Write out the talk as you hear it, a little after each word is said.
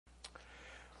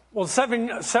Well,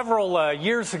 several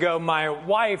years ago, my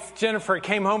wife, Jennifer,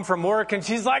 came home from work and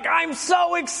she's like, I'm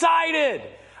so excited.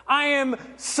 I am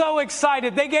so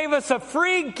excited. They gave us a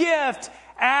free gift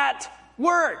at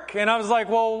work. And I was like,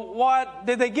 well, what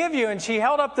did they give you? And she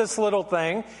held up this little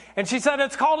thing and she said,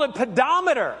 it's called a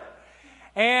pedometer.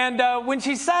 And when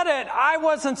she said it, I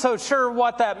wasn't so sure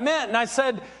what that meant. And I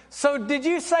said, so did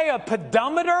you say a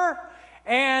pedometer?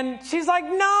 And she's like,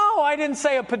 no, I didn't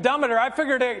say a pedometer. I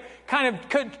figured it kind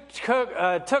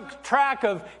of took track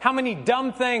of how many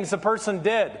dumb things a person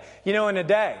did, in a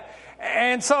day.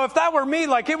 And so if that were me,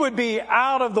 it would be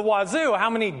out of the wazoo,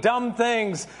 how many dumb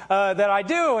things that I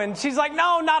do. And she's like,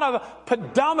 no, not a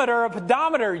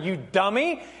pedometer, you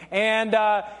dummy. And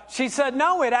she said,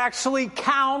 no, it actually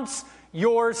counts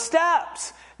your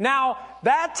steps. Now,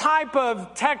 that type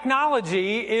of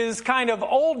technology is kind of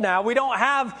old now. We don't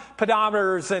have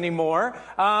pedometers anymore,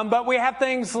 but we have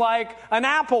things like an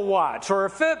Apple Watch or a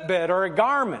Fitbit or a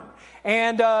Garmin.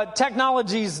 And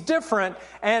technology is different.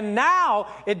 And now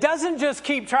it doesn't just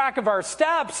keep track of our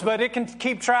steps, but it can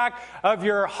keep track of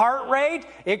your heart rate.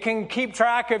 It can keep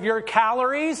track of your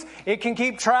calories. It can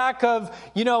keep track of,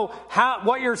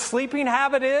 what your sleeping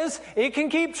habit is. It can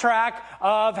keep track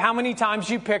of how many times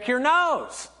you pick your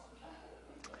nose.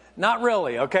 Not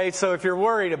really, okay? So if you're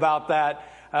worried about that,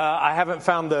 I haven't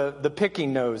found the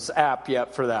Picking Nose app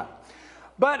yet for that.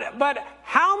 But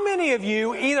how many of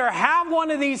you either have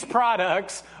one of these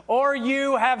products or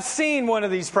you have seen one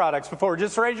of these products before?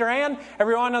 Just raise your hand.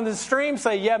 Everyone on the stream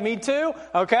say, yeah, me too.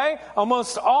 Okay?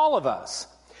 Almost all of us.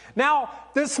 Now,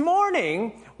 this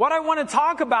morning, what I want to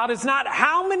talk about is not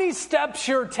how many steps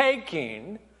you're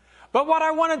taking, but what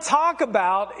I want to talk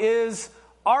about is,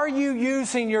 are you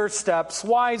using your steps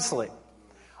wisely?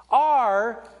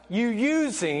 Are you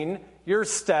using your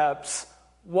steps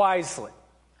wisely?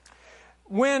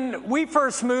 When we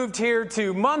first moved here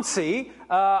to Muncie,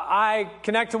 I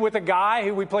connected with a guy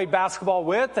who we played basketball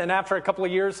with, and after a couple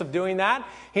of years of doing that,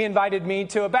 he invited me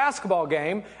to a basketball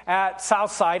game at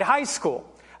Southside High School,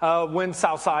 when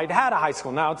Southside had a high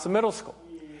school. Now it's a middle school.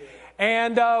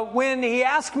 And when he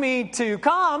asked me to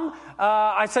come,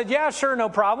 I said, yeah, sure, no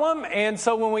problem. And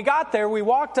so when we got there, we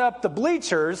walked up the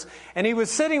bleachers, and he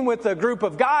was sitting with a group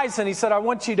of guys, and he said, I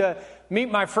want you to meet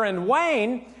my friend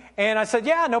Wayne. And I said,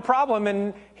 yeah, no problem.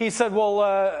 And he said, well,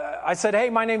 I said,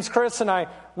 hey, my name's Chris. And I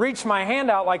reached my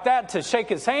hand out like that to shake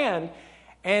his hand.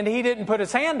 And he didn't put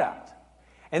his hand out.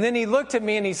 And then he looked at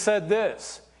me and he said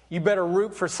this, you better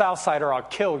root for Southside or I'll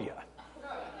kill you.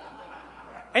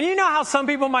 And you know how some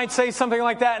people might say something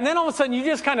like that. And then all of a sudden you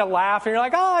just kind of laugh and you're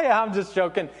like, oh, yeah, I'm just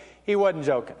joking. He wasn't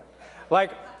joking.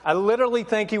 I literally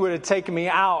think he would have taken me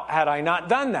out had I not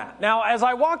done that. Now, as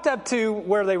I walked up to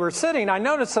where they were sitting, I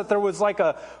noticed that there was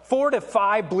a 4 to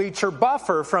 5 bleacher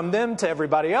buffer from them to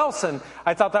everybody else. And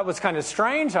I thought that was kind of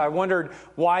strange. I wondered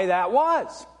why that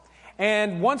was.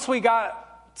 And once we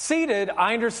got seated,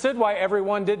 I understood why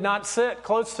everyone did not sit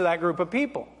close to that group of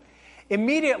people.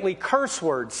 Immediately, curse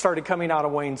words started coming out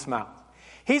of Wayne's mouth.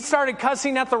 He started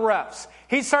cussing at the refs.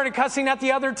 He started cussing at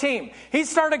the other team. He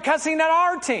started cussing at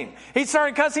our team. He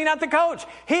started cussing at the coach.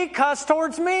 He cussed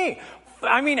towards me.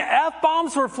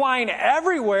 F-bombs were flying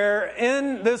everywhere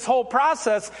in this whole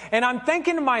process. And I'm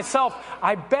thinking to myself,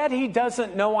 I bet he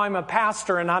doesn't know I'm a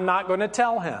pastor and I'm not going to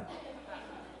tell him.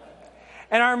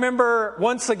 And I remember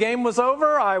once the game was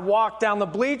over, I walked down the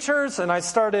bleachers and I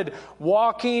started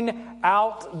walking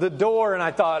out the door. And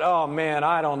I thought, oh man,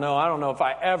 I don't know if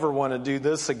I ever want to do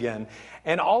this again.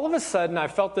 And all of a sudden I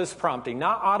felt this prompting,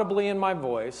 not audibly in my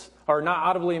voice, or not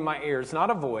audibly in my ears, not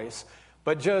a voice,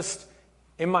 but just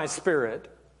in my spirit.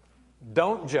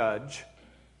 Don't judge,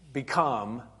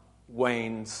 become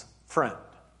Wayne's friend.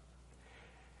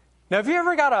 Now, have you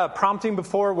ever got a prompting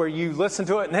before where you listen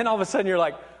to it and then all of a sudden you're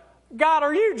like, God,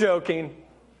 are you joking?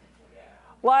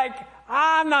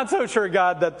 I'm not so sure,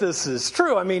 God, that this is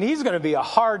true. He's going to be a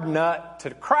hard nut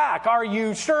to crack. Are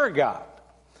you sure, God?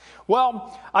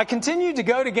 Well, I continued to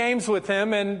go to games with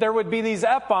him, and there would be these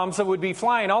F-bombs that would be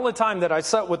flying all the time that I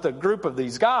sat with a group of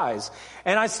these guys.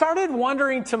 And I started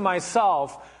wondering to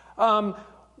myself,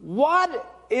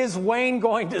 what is Wayne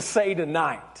going to say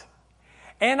tonight?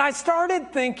 And I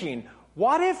started thinking,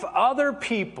 what if other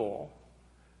people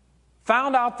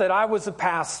found out that I was a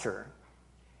pastor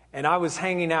and I was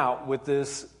hanging out with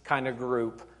this kind of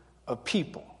group of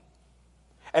people?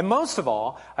 And most of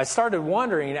all, I started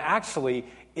wondering, actually,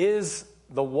 is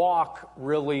the walk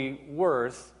really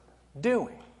worth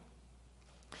doing?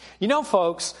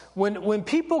 Folks, when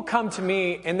people come to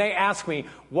me and they ask me,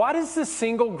 what is the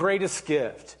single greatest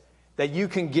gift that you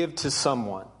can give to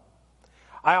someone?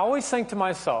 I always think to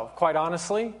myself, quite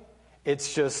honestly,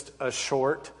 it's just a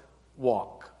short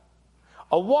walk.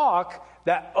 A walk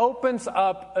that opens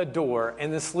up a door,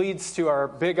 and this leads to our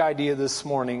big idea this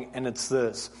morning, and it's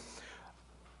this: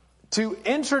 to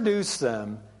introduce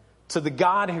them to the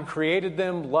God who created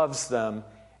them, loves them,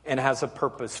 and has a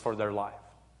purpose for their life.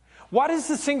 What is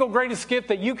the single greatest gift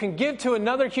that you can give to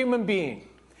another human being?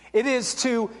 It is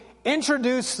to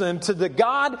introduce them to the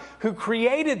God who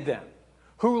created them,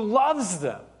 who loves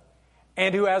them,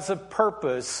 and who has a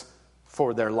purpose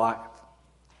for their life.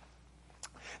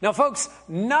 Now, folks,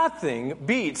 nothing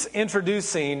beats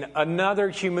introducing another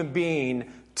human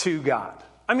being to God.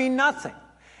 I mean, nothing.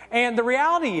 And the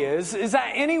reality is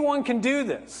that anyone can do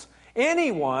this.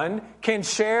 Anyone can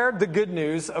share the good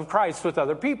news of Christ with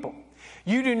other people.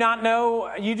 You do not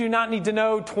need to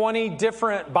know 20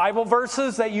 different Bible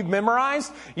verses that you've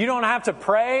memorized. You don't have to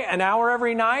pray an hour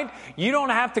every night. You don't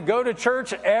have to go to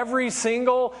church every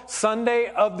single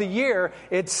Sunday of the year.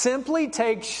 It simply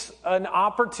takes an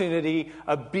opportunity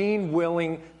of being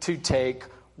willing to take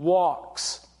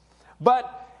walks.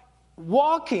 But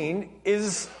walking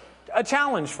is a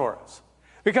challenge for us.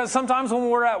 Because sometimes when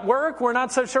we're at work, we're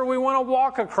not so sure we want to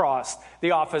walk across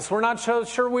the office. We're not so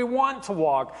sure we want to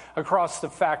walk across the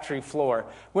factory floor.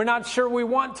 We're not sure we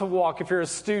want to walk, if you're a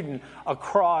student,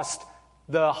 across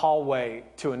the hallway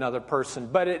to another person.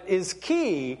 But it is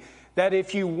key that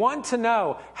if you want to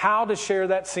know how to share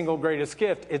that single greatest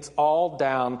gift, it's all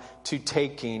down to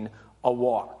taking a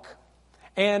walk.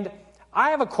 And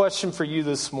I have a question for you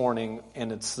this morning,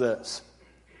 and it's this: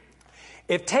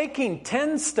 if taking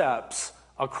 10 steps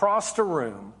across the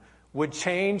room would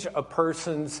change a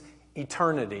person's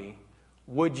eternity,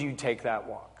 would you take that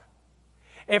walk?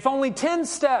 If only 10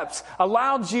 steps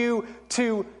allowed you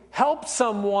to help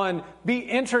someone be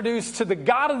introduced to the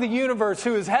God of the universe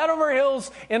who is head over heels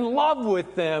in love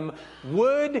with them,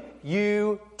 would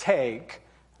you take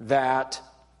that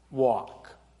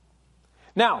walk?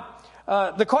 Now,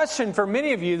 the question for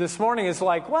many of you this morning is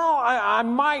like, well, I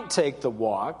might take the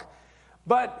walk,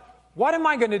 but what am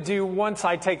I going to do once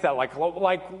I take that? Like,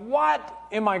 what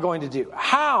am I going to do?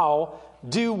 How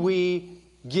do we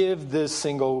give this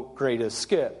single greatest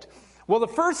gift? Well, the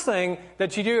first thing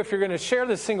that you do if you're going to share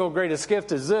this single greatest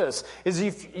gift is this: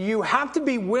 if you have to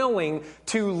be willing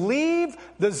to leave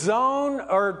the zone,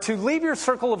 or to leave your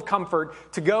circle of comfort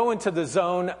to go into the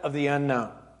zone of the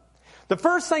unknown. The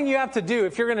first thing you have to do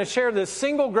if you're going to share this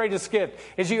single greatest gift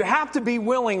is you have to be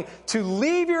willing to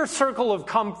leave your circle of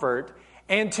comfort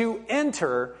and to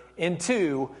enter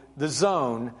into the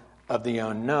zone of the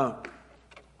unknown.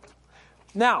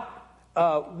 Now,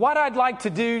 what I'd like to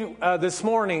do this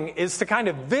morning is to kind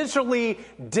of visually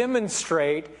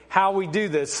demonstrate how we do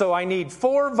this. So I need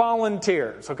 4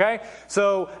 volunteers, okay?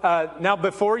 So now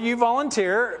before you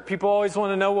volunteer, people always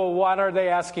want to know, well, what are they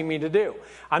asking me to do?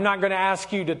 I'm not going to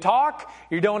ask you to talk.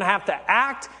 You don't have to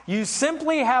act. You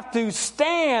simply have to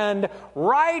stand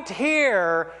right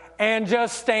here and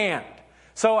just stand.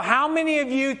 So how many of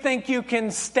you think you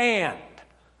can stand?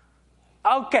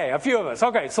 Okay, a few of us.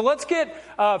 Okay, so let's get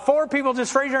 4 people.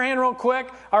 Just raise your hand real quick.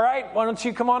 All right, why don't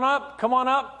you come on up? Come on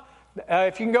up.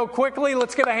 If you can go quickly,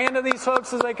 let's get a hand to these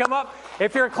folks as they come up.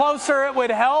 If you're closer, it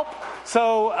would help.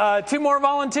 So 2 more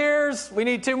volunteers. We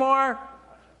need 2 more.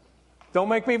 Don't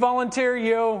make me volunteer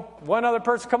you. 1 other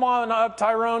person. Come on up,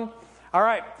 Tyrone. All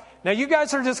right. Now you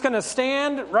guys are just going to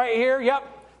stand right here. Yep.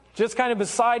 Just kind of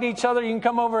beside each other. You can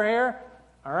come over here.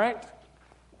 All right.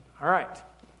 All right.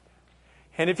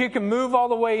 And if you can move all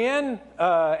the way in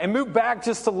and move back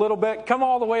just a little bit, come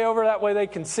all the way over, that way they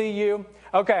can see you.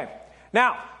 Okay.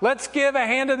 Now, let's give a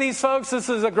hand to these folks. This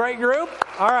is a great group.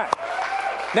 All right.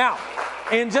 Now,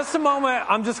 in just a moment,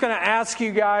 I'm just going to ask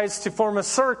you guys to form a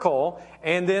circle,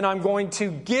 and then I'm going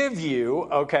to give you,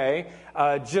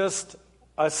 just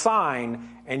a sign,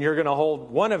 and you're going to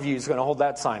hold, one of you is going to hold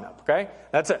that sign up, okay?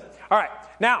 That's it. All right.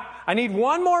 Now, I need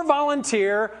 1 more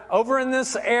volunteer over in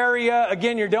this area.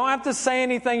 Again, you don't have to say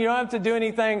anything. You don't have to do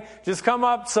anything. Just come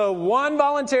up. So 1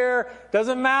 volunteer.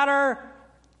 Doesn't matter.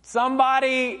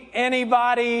 Somebody,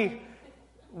 anybody.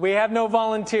 We have no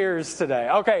volunteers today.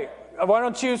 Okay. Why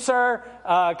don't you, sir,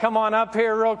 come on up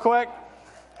here real quick.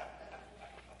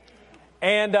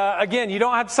 And again, you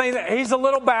don't have to say that. He's a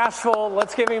little bashful.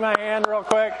 Let's give him a hand real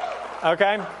quick.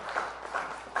 Okay.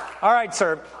 All right,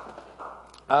 sir.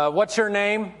 What's your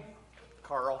name?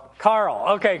 Carl. Carl.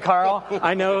 Okay, Carl.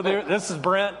 I know this is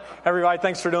Brent. Everybody,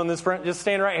 thanks for doing this, Brent. Just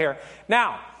stand right here.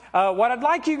 Now, what I'd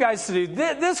like you guys to do,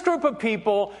 this group of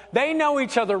people, they know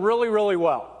each other really, really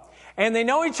well. And they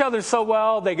know each other so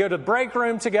well, they go to break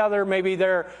room together, maybe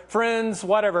they're friends,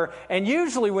 whatever. And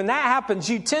usually when that happens,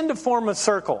 you tend to form a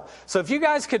circle. So if you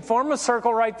guys could form a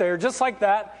circle right there, just like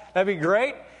that, that'd be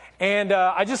great. And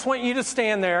I just want you to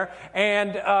stand there.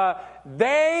 And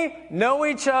they know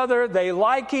each other. They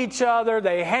like each other.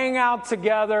 They hang out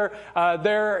together.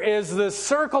 There is this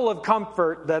circle of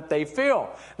comfort that they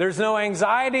feel. There's no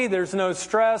anxiety. There's no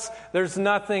stress. There's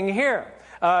nothing here.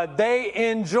 They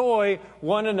enjoy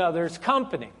one another's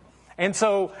company. And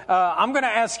so I'm going to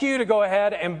ask you to go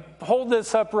ahead and hold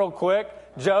this up real quick.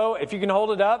 Joe, if you can hold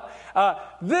it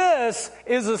up. This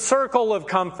is a circle of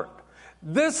comfort.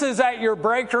 This is at your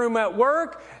break room at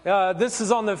work. This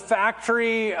is on the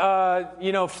factory,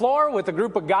 floor with a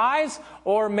group of guys,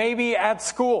 or maybe at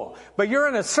school. But you're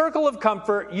in a circle of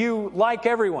comfort. You like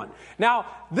everyone. Now,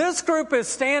 this group is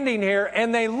standing here,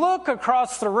 and they look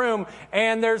across the room,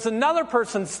 and there's another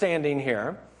person standing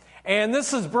here. And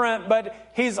this is Brent, but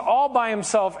he's all by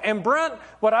himself. And Brent,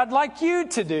 what I'd like you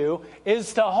to do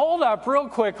is to hold up real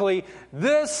quickly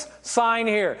this sign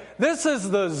here. This is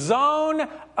the zone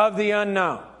of the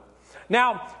unknown.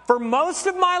 Now, for most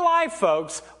of my life,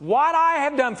 folks, what I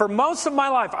have done for most of my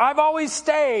life, I've always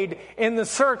stayed in the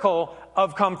circle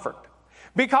of comfort.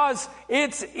 Because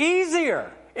it's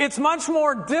easier. It's much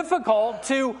more difficult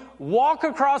to walk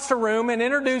across the room and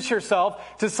introduce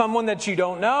yourself to someone that you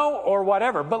don't know or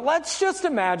whatever. But let's just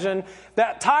imagine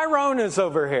that Tyrone is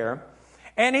over here,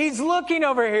 and he's looking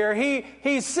over here.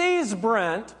 He sees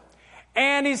Brent,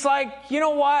 and he's like, you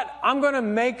know what? I'm going to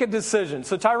make a decision.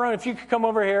 So Tyrone, if you could come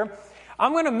over here.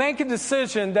 I'm going to make a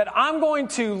decision that I'm going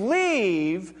to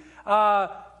leave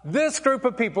this group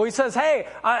of people. He says, hey,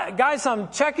 guys, I'm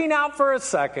checking out for a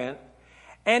second.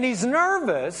 And he's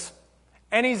nervous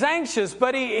and he's anxious,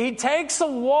 but he takes a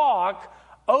walk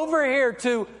over here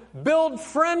to build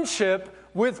friendship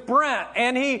with Brent,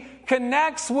 and he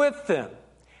connects with them.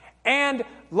 And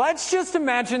let's just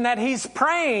imagine that he's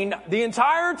praying the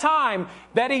entire time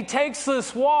that he takes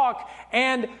this walk.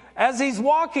 And as he's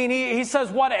walking, he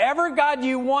says, whatever, God,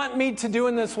 you want me to do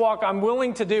in this walk, I'm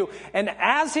willing to do. And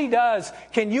as he does,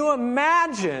 can you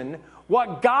imagine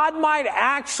what God might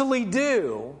actually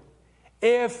do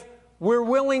if we're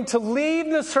willing to leave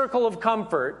the circle of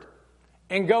comfort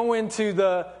and go into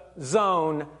the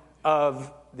zone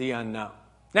of the unknown?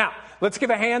 Now, let's give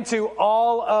a hand to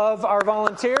all of our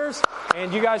volunteers,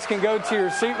 and you guys can go to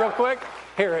your seat real quick.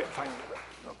 Here,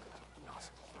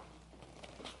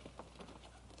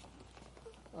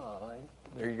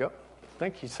 there you go.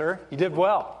 Thank you, sir. You did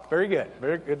well. Very good.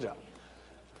 Very good job.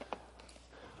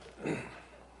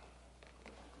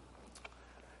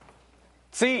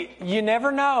 See, you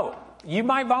never know. You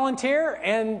might volunteer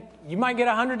and you might get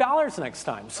 $100 next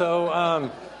time.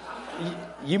 So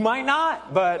you might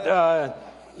not, but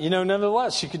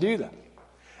nonetheless, you could do that.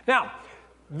 Now,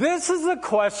 this is a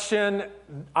question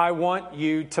I want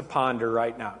you to ponder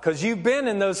right now, because you've been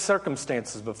in those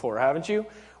circumstances before, haven't you?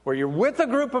 Where you're with a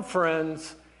group of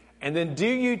friends, and then do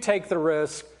you take the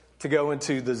risk to go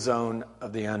into the zone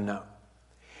of the unknown?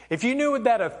 If you knew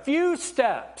that a few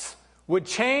steps would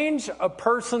change a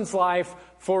person's life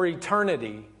for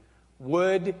eternity,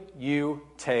 would you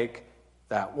take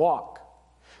that walk?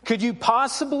 Could you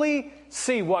possibly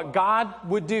see what God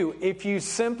would do if you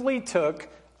simply took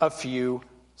a few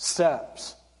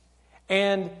steps?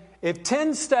 And if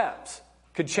 10 steps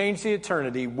could change the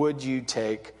eternity, would you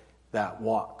take that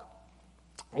walk?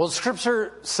 Well,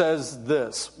 Scripture says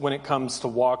this when it comes to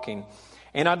walking.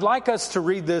 And I'd like us to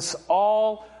read this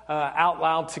all out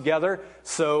loud together.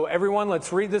 So everyone,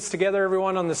 let's read this together.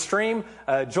 Everyone on the stream,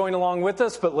 join along with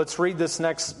us. But let's read this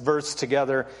next verse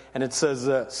together. And it says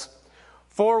this: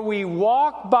 For we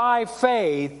walk by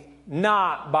faith,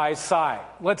 not by sight.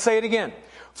 Let's say it again.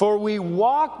 For we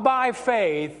walk by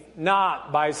faith,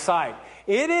 not by sight.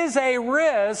 It is a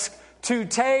risk to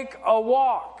take a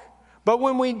walk. But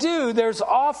when we do, there's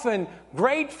often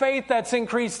great faith that's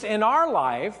increased in our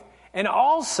life and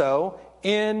also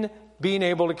in being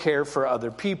able to care for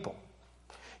other people.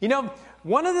 You know,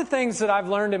 one of the things that I've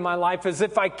learned in my life is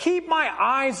if I keep my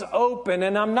eyes open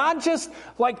and I'm not just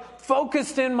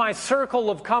focused in my circle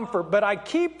of comfort, but I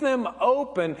keep them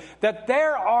open, that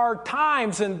there are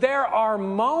times and there are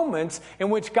moments in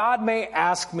which God may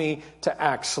ask me to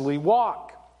actually walk.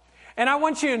 And I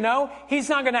want you to know, He's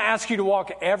not going to ask you to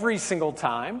walk every single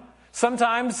time.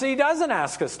 Sometimes He doesn't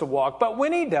ask us to walk, but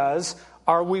when He does,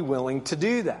 are we willing to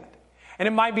do that? And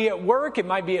it might be at work, it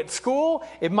might be at school,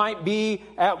 it might be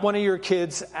at one of your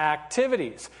kids'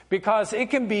 activities, because it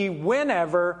can be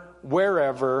whenever,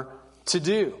 wherever to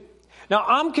do. Now,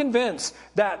 I'm convinced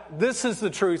that this is the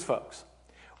truth, folks.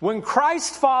 When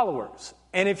Christ followers,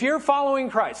 and if you're following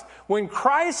Christ, when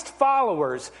Christ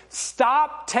followers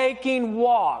stop taking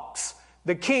walks,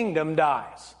 the kingdom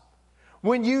dies.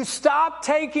 When you stop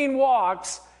taking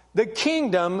walks, the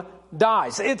kingdom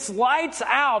dies. It's lights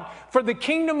out for the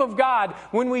kingdom of God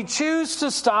when we choose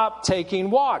to stop taking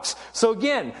walks. So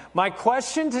again, my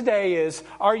question today is,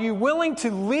 are you willing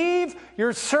to leave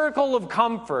your circle of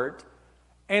comfort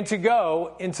and to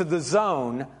go into the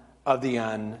zone of the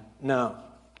unknown?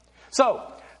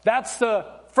 So that's the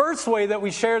first way that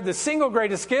we share the single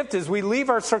greatest gift, is we leave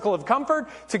our circle of comfort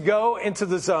to go into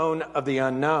the zone of the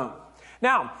unknown.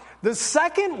 Now, the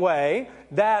second way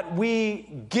that we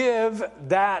give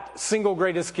that single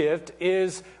greatest gift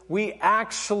is we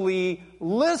actually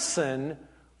listen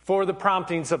for the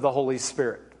promptings of the Holy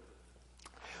Spirit.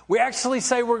 We actually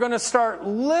say we're going to start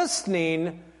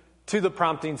listening to the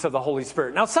promptings of the Holy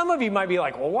Spirit. Now, some of you might be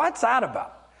like, well, what's that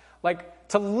about? Like,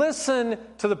 to listen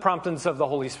to the promptings of the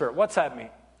Holy Spirit. What's that mean?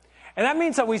 And that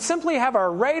means that we simply have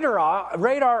our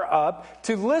radar up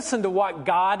to listen to what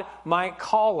God might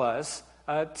call us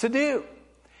to do.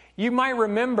 You might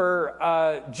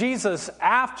remember Jesus,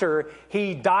 after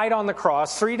he died on the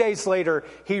cross, 3 days later,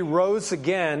 he rose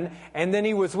again, and then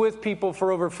he was with people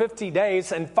for over 50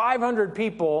 days, and 500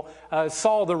 people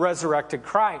saw the resurrected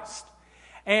Christ.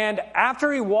 And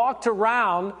after he walked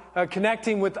around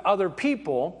connecting with other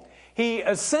people, he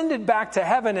ascended back to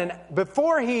heaven, and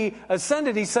before he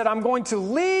ascended, he said, I'm going to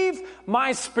leave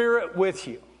my Spirit with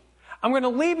you. I'm going to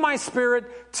leave my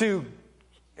Spirit to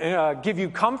give you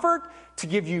comfort, to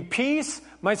give you peace.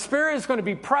 My Spirit is going to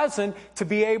be present to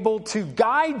be able to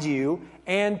guide you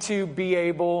and to be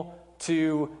able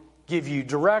to give you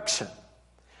direction.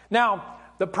 Now,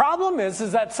 the problem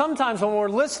is that sometimes when we're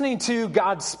listening to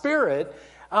God's Spirit,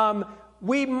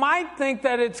 we might think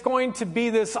that it's going to be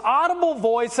this audible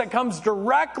voice that comes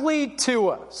directly to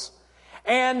us.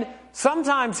 And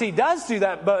sometimes he does do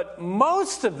that, but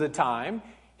most of the time,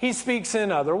 he speaks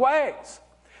in other ways.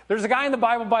 There's a guy in the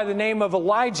Bible by the name of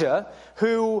Elijah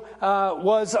who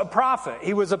was a prophet.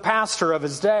 He was a pastor of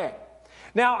his day.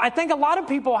 Now, I think a lot of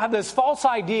people have this false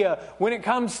idea when it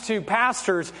comes to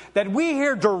pastors that we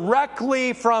hear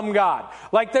directly from God.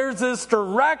 Like there's this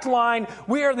direct line.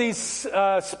 We are these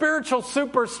spiritual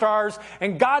superstars,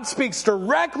 and God speaks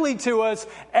directly to us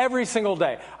every single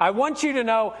day. I want you to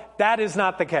know that is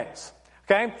not the case.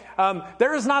 Okay?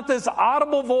 There is not this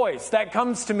audible voice that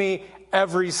comes to me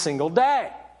every single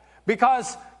day,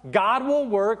 because God will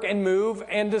work and move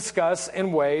and discuss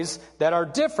in ways that are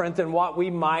different than what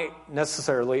we might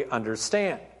necessarily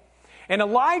understand. And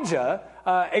Elijah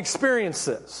experienced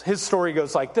this. His story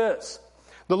goes like this.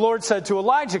 The Lord said to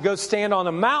Elijah, go stand on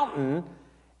a mountain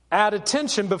at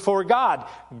attention before God.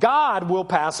 God will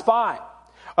pass by.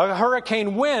 A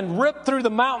hurricane wind ripped through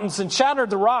the mountains and shattered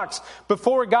the rocks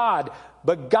before God,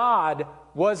 but God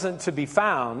wasn't to be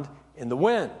found in the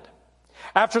wind.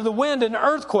 After the wind, an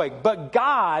earthquake, but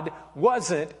God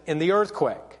wasn't in the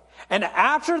earthquake. And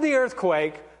after the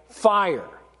earthquake, fire,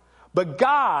 but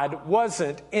God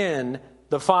wasn't in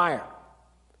the fire.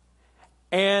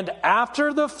 And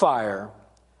after the fire,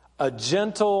 a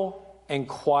gentle and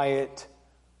quiet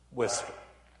whisper.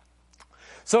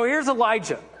 So here's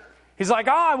Elijah. He's like,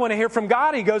 I want to hear from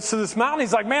God. He goes to this mountain.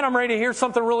 He's like, man, I'm ready to hear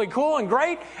something really cool and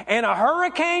great. And a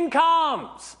hurricane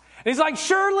comes. And he's like,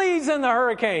 surely he's in the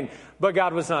hurricane. But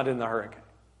God was not in the hurricane.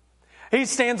 He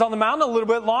stands on the mountain a little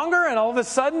bit longer, and all of a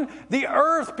sudden, the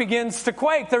earth begins to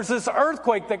quake. There's this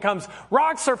earthquake that comes.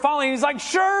 Rocks are falling. He's like,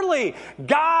 surely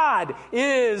God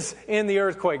is in the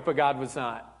earthquake, but God was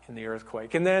not in the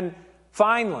earthquake. And then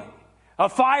finally, a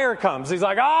fire comes. He's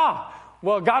like,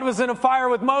 well, God was in a fire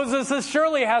with Moses. This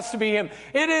surely has to be him.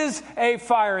 It is a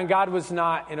fire, and God was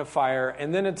not in a fire.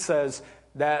 And then it says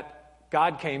that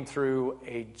God came through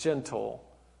a gentle,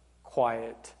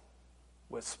 quiet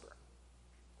whisper.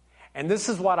 And this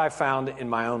is what I found in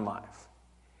my own life,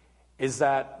 is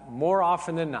that more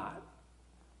often than not,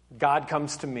 God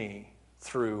comes to me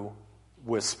through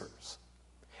whispers.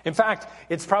 In fact,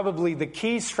 it's probably the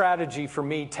key strategy for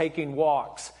me taking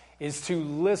walks is to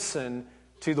listen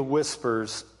to the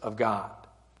whispers of God.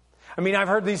 I mean, I've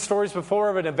heard these stories before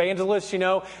of an evangelist,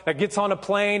 that gets on a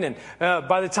plane, and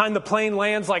by the time the plane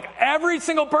lands, like every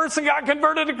single person got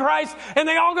converted to Christ and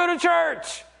they all go to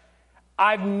church.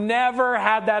 I've never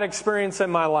had that experience in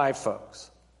my life,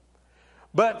 folks.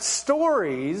 But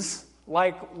stories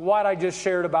like what I just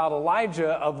shared about Elijah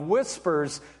of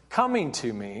whispers coming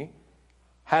to me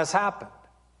has happened.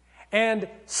 And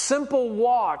simple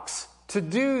walks to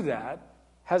do that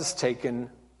has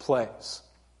taken place.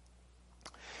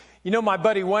 My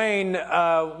buddy Wayne,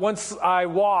 once I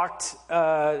walked,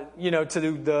 to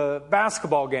the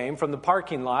basketball game from the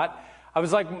parking lot, I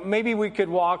was like, maybe we could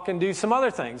walk and do some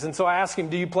other things. And so I asked him,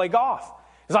 do you play golf?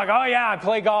 He's like, oh yeah, I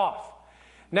play golf.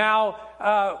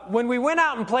 Now, when we went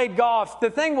out and played golf, the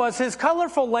thing was his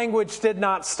colorful language did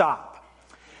not stop.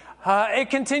 It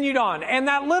continued on. And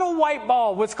that little white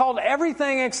ball was called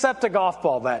everything except a golf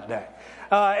ball that day.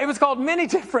 It was called many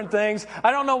different things.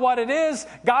 I don't know what it is.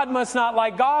 God must not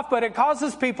like golf, but it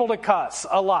causes people to cuss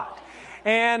a lot.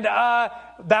 And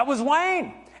that was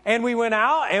Wayne. And we went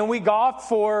out and we golfed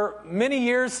for many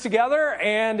years together,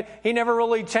 and he never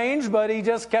really changed, but he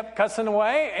just kept cussing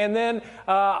away. And then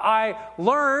I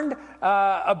learned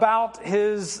about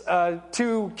his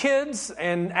 2 kids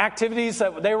and activities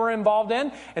that they were involved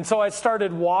in. And so I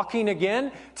started walking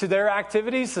again to their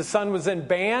activities. His son was in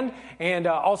band and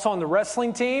also on the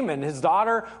wrestling team, and his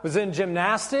daughter was in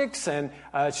gymnastics, and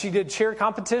she did cheer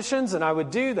competitions, and I would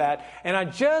do that. And I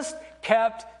just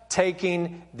kept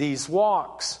taking these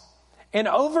walks. And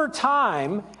over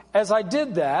time, as I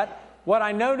did that, what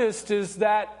I noticed is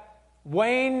that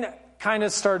Wayne kind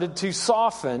of started to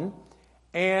soften,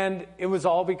 and it was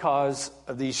all because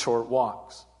of these short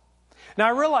walks. Now,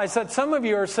 I realize that some of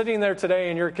you are sitting there today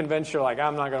and you're convinced, you're like,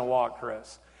 I'm not going to walk,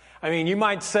 Chris. I mean, you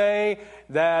might say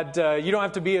that you don't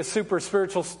have to be a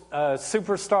spiritual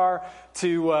superstar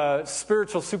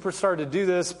to do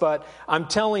this, but I'm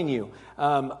telling you,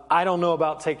 I don't know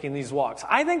about taking these walks.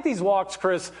 I think these walks,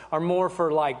 Chris, are more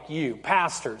for like you,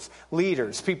 pastors,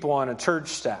 leaders, people on a church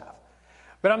staff.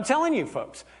 But I'm telling you,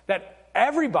 folks, that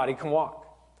everybody can walk.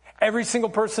 Every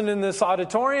single person in this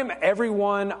auditorium,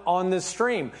 everyone on this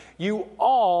stream, you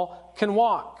all can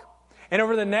walk. And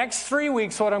over the next 3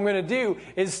 weeks, what I'm going to do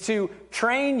is to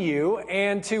train you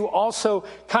and to also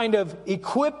kind of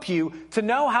equip you to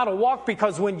know how to walk,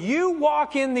 because when you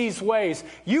walk in these ways,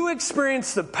 you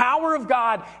experience the power of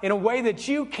God in a way that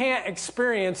you can't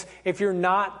experience if you're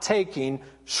not taking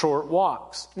short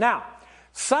walks. Now,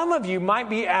 some of you might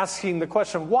be asking the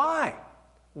question, why?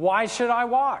 Why should I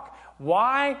walk?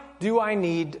 Why do I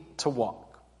need to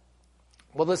walk?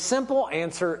 Well, the simple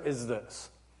answer is this.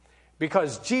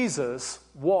 Because Jesus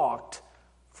walked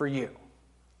for you.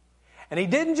 And he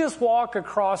didn't just walk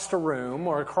across a room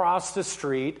or across the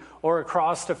street or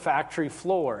across the factory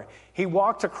floor. He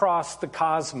walked across the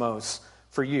cosmos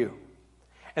for you.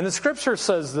 And the scripture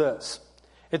says this.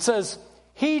 It says,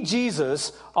 he,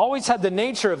 Jesus, always had the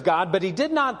nature of God, but he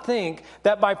did not think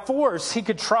that by force he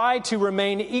could try to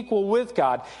remain equal with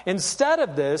God. Instead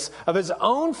of this, of his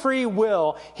own free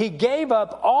will, he gave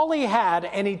up all he had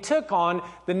and he took on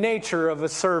the nature of a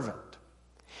servant.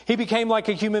 He became like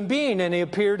a human being and he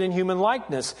appeared in human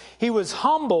likeness. He was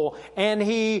humble and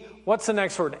he, what's the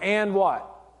next word? And what?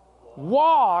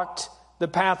 Walked the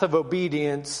path of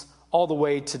obedience all the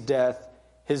way to death,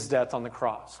 his death on the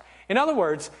cross. In other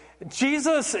words,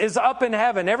 Jesus is up in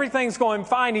heaven. Everything's going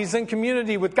fine. He's in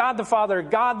community with God the Father,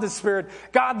 God the Spirit,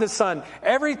 God the Son.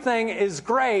 Everything is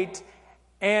great.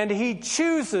 And he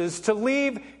chooses to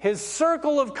leave his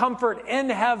circle of comfort in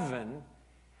heaven.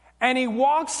 And he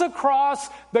walks across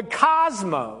the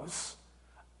cosmos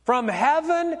from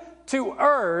heaven to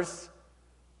earth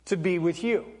to be with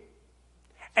you.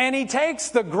 And he takes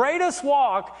the greatest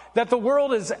walk that the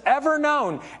world has ever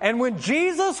known. And when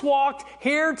Jesus walked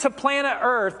here to planet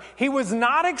Earth, he was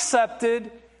not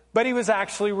accepted, but he was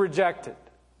actually rejected.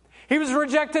 He was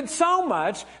rejected so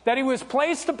much that he was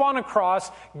placed upon a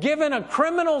cross, given a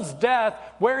criminal's death,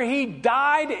 where he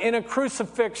died in a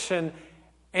crucifixion.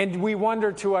 And we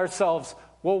wonder to ourselves,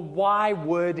 well, why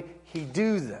would he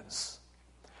do this?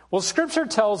 Well, Scripture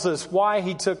tells us why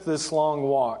he took this long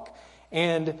walk.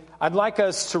 And I'd like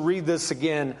us to read this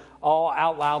again all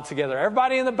out loud together.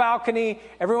 Everybody in the balcony,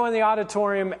 everyone in the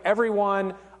auditorium,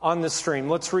 everyone on the stream.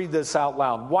 Let's read this out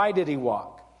loud. Why did he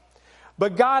walk?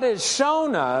 But God has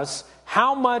shown us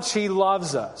how much he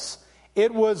loves us.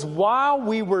 It was while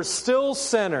we were still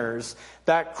sinners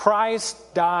that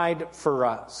Christ died for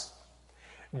us.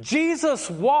 Jesus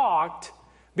walked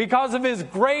because of his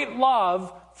great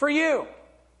love for you.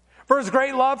 For his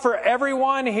great love for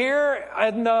everyone here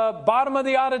in the bottom of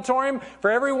the auditorium,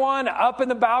 for everyone up in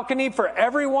the balcony, for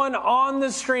everyone on the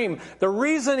stream. The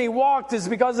reason he walked is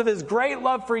because of his great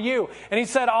love for you. And he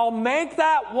said, I'll make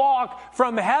that walk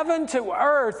from heaven to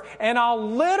earth, and I'll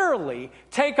literally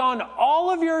take on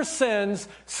all of your sins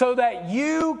so that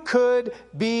you could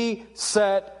be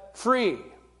set free.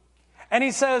 And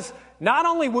he says, not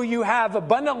only will you have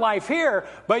abundant life here,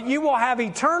 but you will have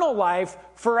eternal life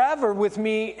forever with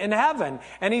me in heaven.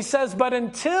 And he says, but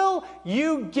until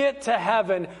you get to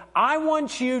heaven, I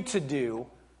want you to do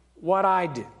what I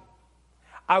do.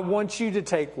 I want you to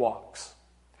take walks.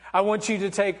 I want you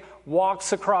to take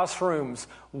walks across rooms,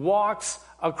 walks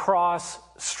across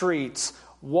streets,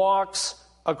 walks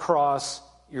across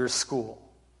your school.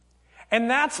 And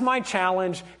that's my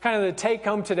challenge, kind of the take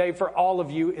home today for all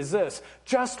of you is this.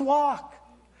 Just walk.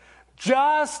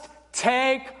 Just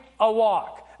take a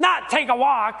walk. Not take a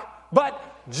walk, but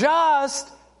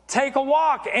just take a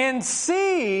walk and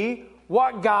see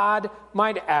what God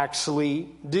might actually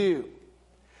do.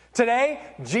 Today,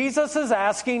 Jesus is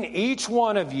asking each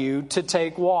one of you to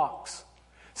take walks.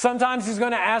 Sometimes he's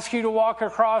going to ask you to walk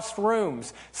across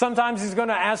rooms. Sometimes he's going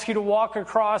to ask you to walk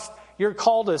across your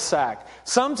cul-de-sac.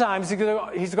 Sometimes he's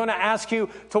going to ask you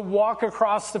to walk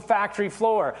across the factory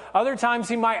floor. Other times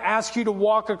he might ask you to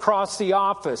walk across the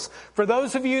office. For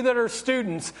those of you that are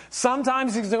students,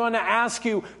 sometimes he's going to ask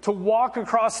you to walk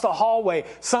across the hallway.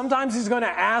 Sometimes he's going to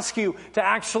ask you to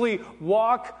actually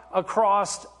walk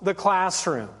across the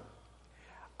classroom.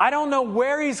 I don't know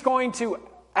where he's going to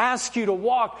ask you to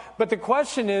walk, but the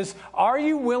question is, are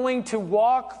you willing to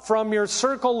walk from your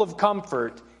circle of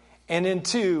comfort and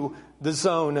into the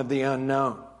zone of the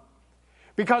unknown?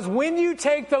 Because when you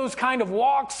take those kind of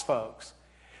walks, folks,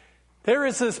 there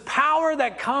is this power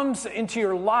that comes into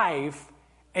your life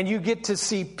and you get to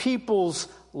see people's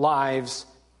lives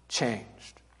changed.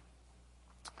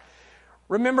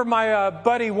 Remember my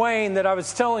buddy Wayne that I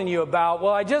was telling you about?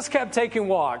 Well, I just kept taking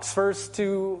walks, first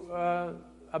to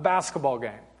a basketball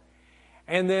game,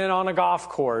 and then on a golf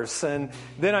course, and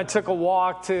then I took a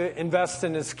walk to invest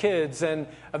in his kids, and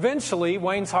eventually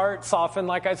Wayne's heart softened,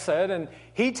 like I said, and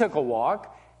he took a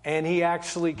walk, and he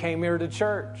actually came here to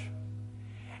church.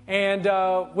 And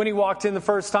when he walked in the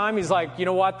first time, he's like, you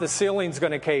know what, the ceiling's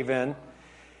going to cave in.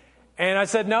 And I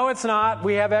said, no, it's not.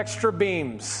 We have extra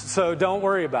beams, so don't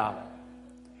worry about it.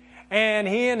 And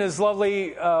he and his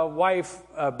lovely wife,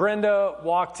 Brenda,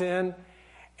 walked in,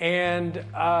 and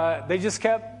they just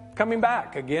kept coming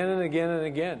back again and again and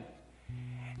again.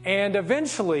 And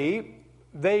eventually,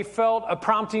 they felt a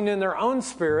prompting in their own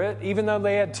spirit, even though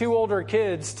they had two older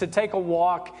kids, to take a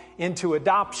walk into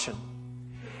adoption.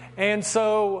 And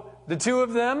so the two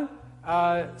of them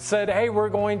said, hey, we're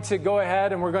going to go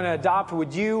ahead and we're going to adopt.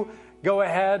 Would you go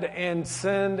ahead and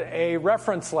send a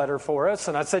reference letter for us?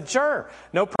 And I said, sure,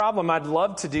 no problem. I'd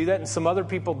love to do that. And some other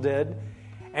people did.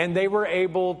 And they were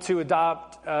able to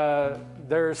adopt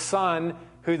their son,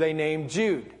 who they named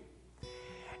Jude.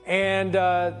 And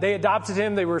they adopted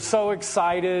him. They were so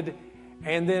excited.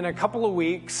 And then a couple of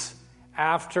weeks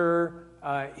after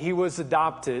he was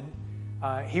adopted,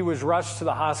 he was rushed to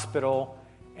the hospital,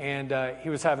 and he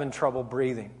was having trouble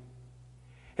breathing.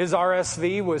 His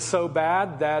RSV was so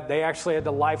bad that they actually had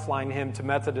to lifeline him to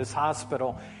Methodist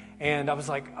Hospital. And I was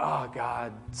like, oh,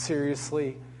 God,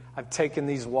 seriously? I've taken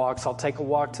these walks. I'll take a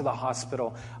walk to the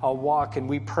hospital. I'll walk. And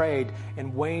we prayed,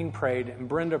 and Wayne prayed, and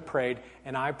Brenda prayed,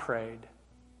 and I prayed.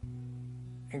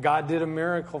 And God did a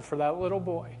miracle for that little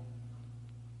boy.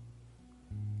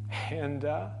 And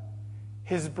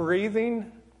his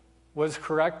breathing was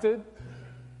corrected.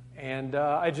 And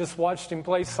I just watched him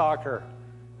play soccer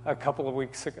a couple of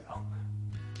weeks ago.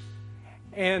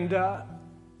 And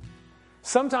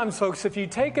sometimes, folks, if you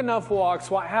take enough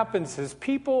walks, what happens is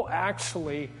people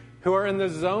actually, who are in the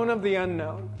zone of the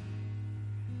unknown,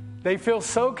 they feel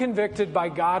so convicted by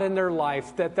God in their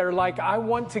life that they're like, I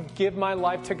want to give my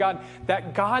life to God.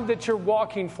 That God that you're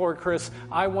walking for, Chris,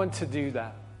 I want to do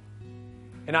that.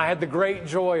 And I had the great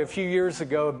joy a few years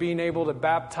ago of being able to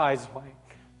baptize Wayne.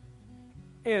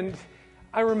 And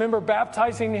I remember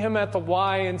baptizing him at the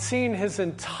Y and seeing his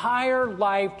entire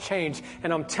life change.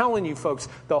 And I'm telling you, folks,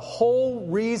 the whole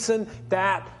reason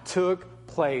that took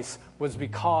place was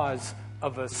because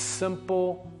of a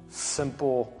simple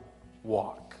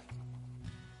walk.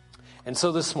 And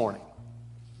so this morning,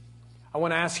 I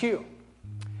want to ask you,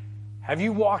 have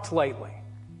you walked lately?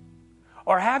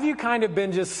 Or have you kind of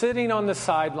been just sitting on the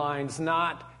sidelines,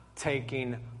 not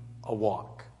taking a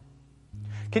walk?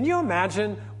 Can you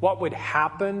imagine what would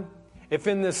happen if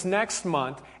in this next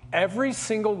month, every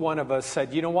single one of us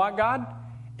said, you know what, God?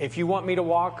 If you want me to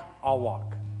walk, I'll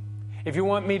walk. If you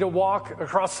want me to walk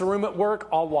across the room at work,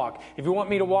 I'll walk. If you want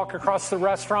me to walk across the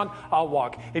restaurant, I'll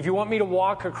walk. If you want me to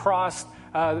walk across,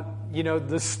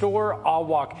 the store, I'll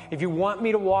walk. If you want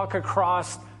me to walk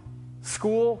across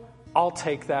school, I'll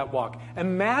take that walk.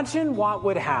 Imagine what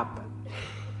would happen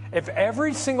if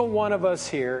every single one of us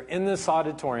here in this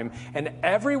auditorium and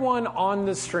everyone on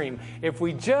the stream, if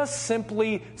we just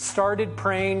simply started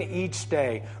praying each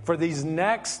day for these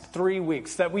next 3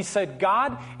 weeks, that we said,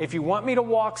 God, if you want me to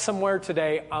walk somewhere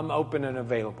today, I'm open and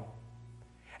available.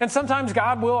 And sometimes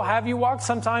God will have you walk,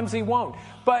 sometimes he won't.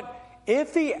 But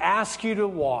if he asks you to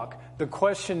walk, the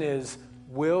question is,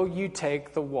 will you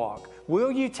take the walk?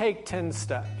 Will you take 10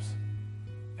 steps?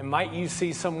 And might you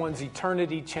see someone's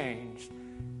eternity changed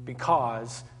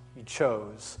because you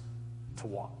chose to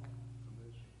walk.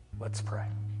 Let's pray.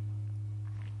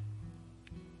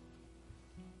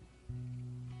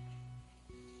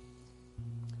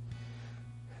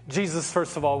 Jesus,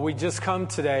 first of all, we just come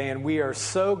today and we are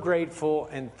so grateful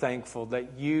and thankful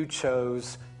that you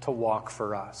chose to walk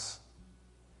for us.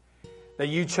 That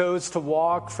you chose to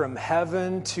walk from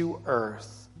heaven to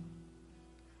earth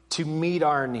to meet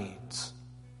our needs.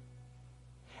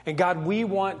 And God, we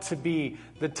want to be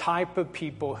the type of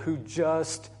people who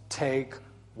just take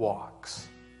walks.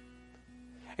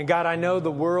 And God, I know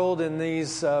the world in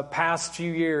these past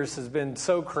few years has been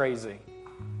so crazy.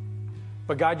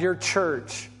 But God, your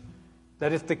church,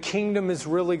 that if the kingdom is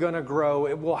really going to grow,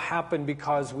 it will happen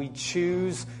because we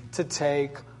choose to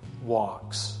take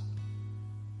walks.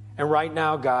 And right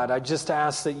now, God, I just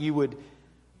ask that you would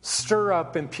stir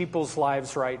up in people's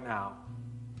lives right now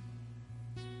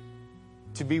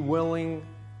to be willing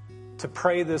to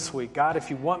pray this week. God, if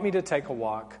you want me to take a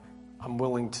walk, I'm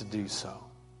willing to do so.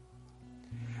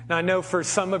 Now, I know for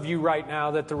some of you right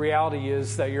now that the reality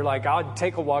is that you're like, I'll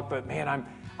take a walk, but man,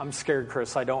 I'm scared,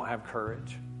 Chris. I don't have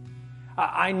courage.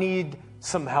 I need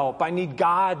some help. I need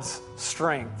God's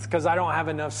strength because I don't have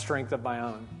enough strength of my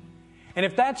own. And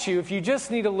if that's you, if you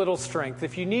just need a little strength,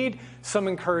 if you need some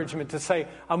encouragement to say,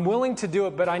 I'm willing to do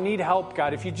it, but I need help,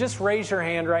 God. If you just raise your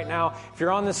hand right now, if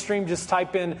you're on the stream, just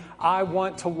type in, I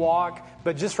want to walk,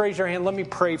 but just raise your hand. Let me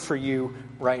pray for you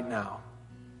right now.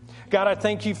 God, I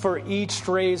thank you for each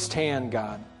raised hand,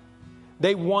 God.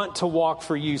 They want to walk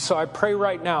for you. So I pray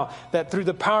right now that through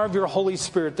the power of your Holy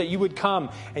Spirit that you would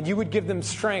come and you would give them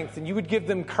strength and you would give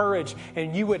them courage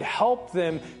and you would help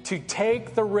them to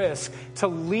take the risk to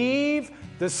leave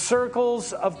the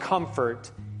circles of comfort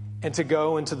and to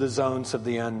go into the zones of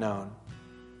the unknown.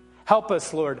 Help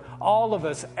us, Lord, all of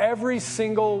us, every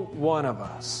single one of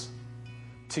us,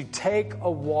 to take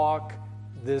a walk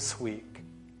this week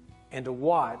and to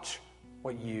watch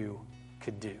what you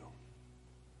could do.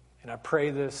 And I pray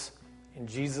this in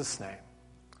Jesus' name.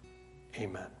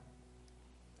 Amen.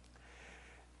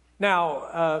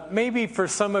 Now, maybe for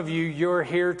some of you, you're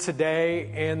here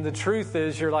today, and the truth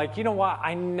is you're like, you know what?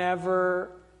 I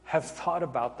never have thought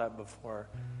about that before.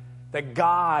 That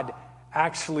God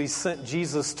actually sent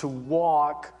Jesus to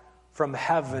walk from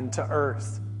heaven to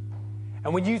earth.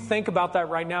 And when you think about that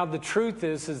right now, the truth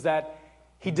is that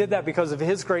He did that because of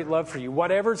His great love for you.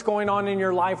 Whatever's going on in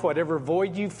your life, whatever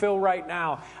void you feel right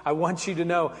now, I want you to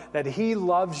know that He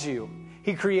loves you.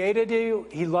 He created you.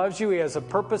 He loves you. He has a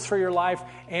purpose for your life.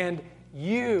 And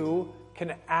you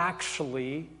can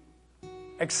actually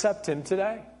accept Him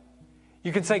today.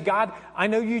 You can say, God, I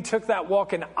know you took that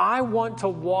walk and I want to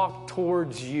walk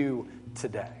towards you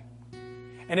today.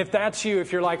 And if that's you,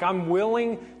 if you're like, I'm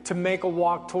willing to make a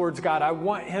walk towards God, I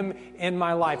want Him in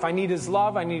my life. I need His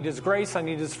love. I need His grace. I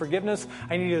need His forgiveness.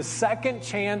 I need a second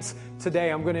chance today.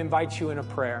 I'm going to invite you in a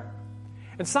prayer.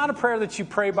 It's not a prayer that you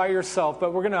pray by yourself,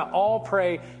 but we're going to all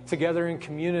pray together in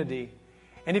community.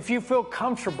 And if you feel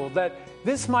comfortable that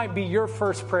this might be your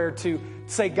first prayer to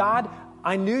say, God,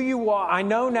 I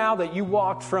know now that you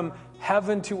walked from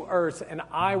heaven to earth, and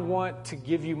I want to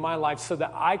give you my life so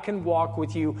that I can walk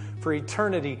with you for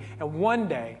eternity and one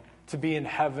day to be in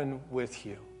heaven with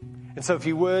you. And so if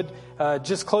you would,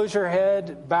 just close your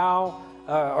head, bow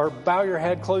your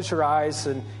head, close your eyes,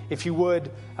 and if you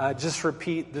would, just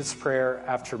repeat this prayer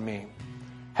after me.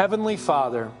 Heavenly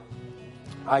Father,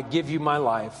 I give you my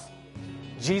life.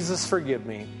 Jesus, forgive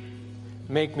me.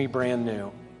 Make me brand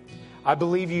new. I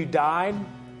believe you died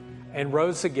and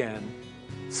rose again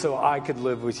so I could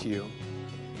live with you.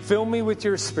 Fill me with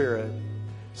your Spirit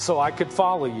so I could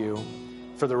follow you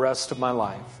for the rest of my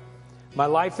life. My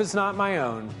life is not my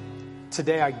own.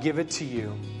 Today I give it to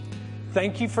you.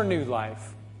 Thank you for new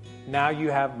life. Now you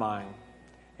have mine.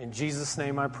 In Jesus'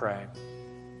 name I pray.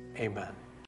 Amen.